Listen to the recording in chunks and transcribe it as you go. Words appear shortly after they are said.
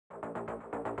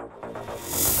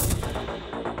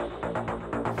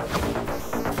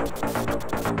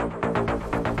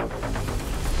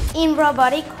In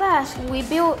robotic class, we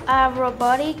built a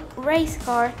robotic race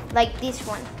car like this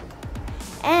one.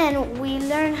 And we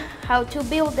learn how to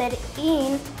build it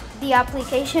in the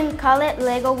application called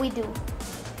Lego We Do.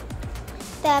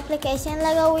 The application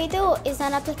Lego We Do is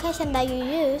an application that you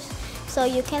use so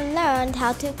you can learn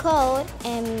how to code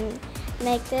and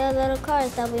make the little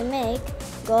cars that we make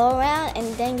go around, and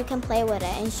then you can play with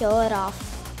it and show it off.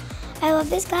 I love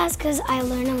this class because I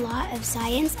learn a lot of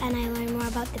science and I learn more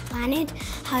about the planet,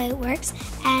 how it works,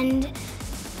 and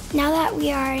now that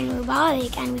we are in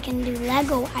robotic and we can do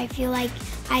Lego, I feel like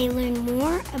I learn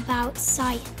more about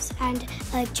science and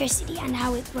electricity and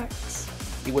how it works.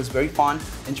 It was very fun,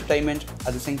 entertainment.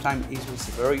 At the same time, it was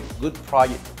a very good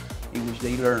project in which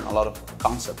they learn a lot of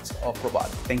concepts of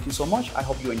robotics. Thank you so much. I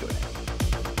hope you enjoyed it.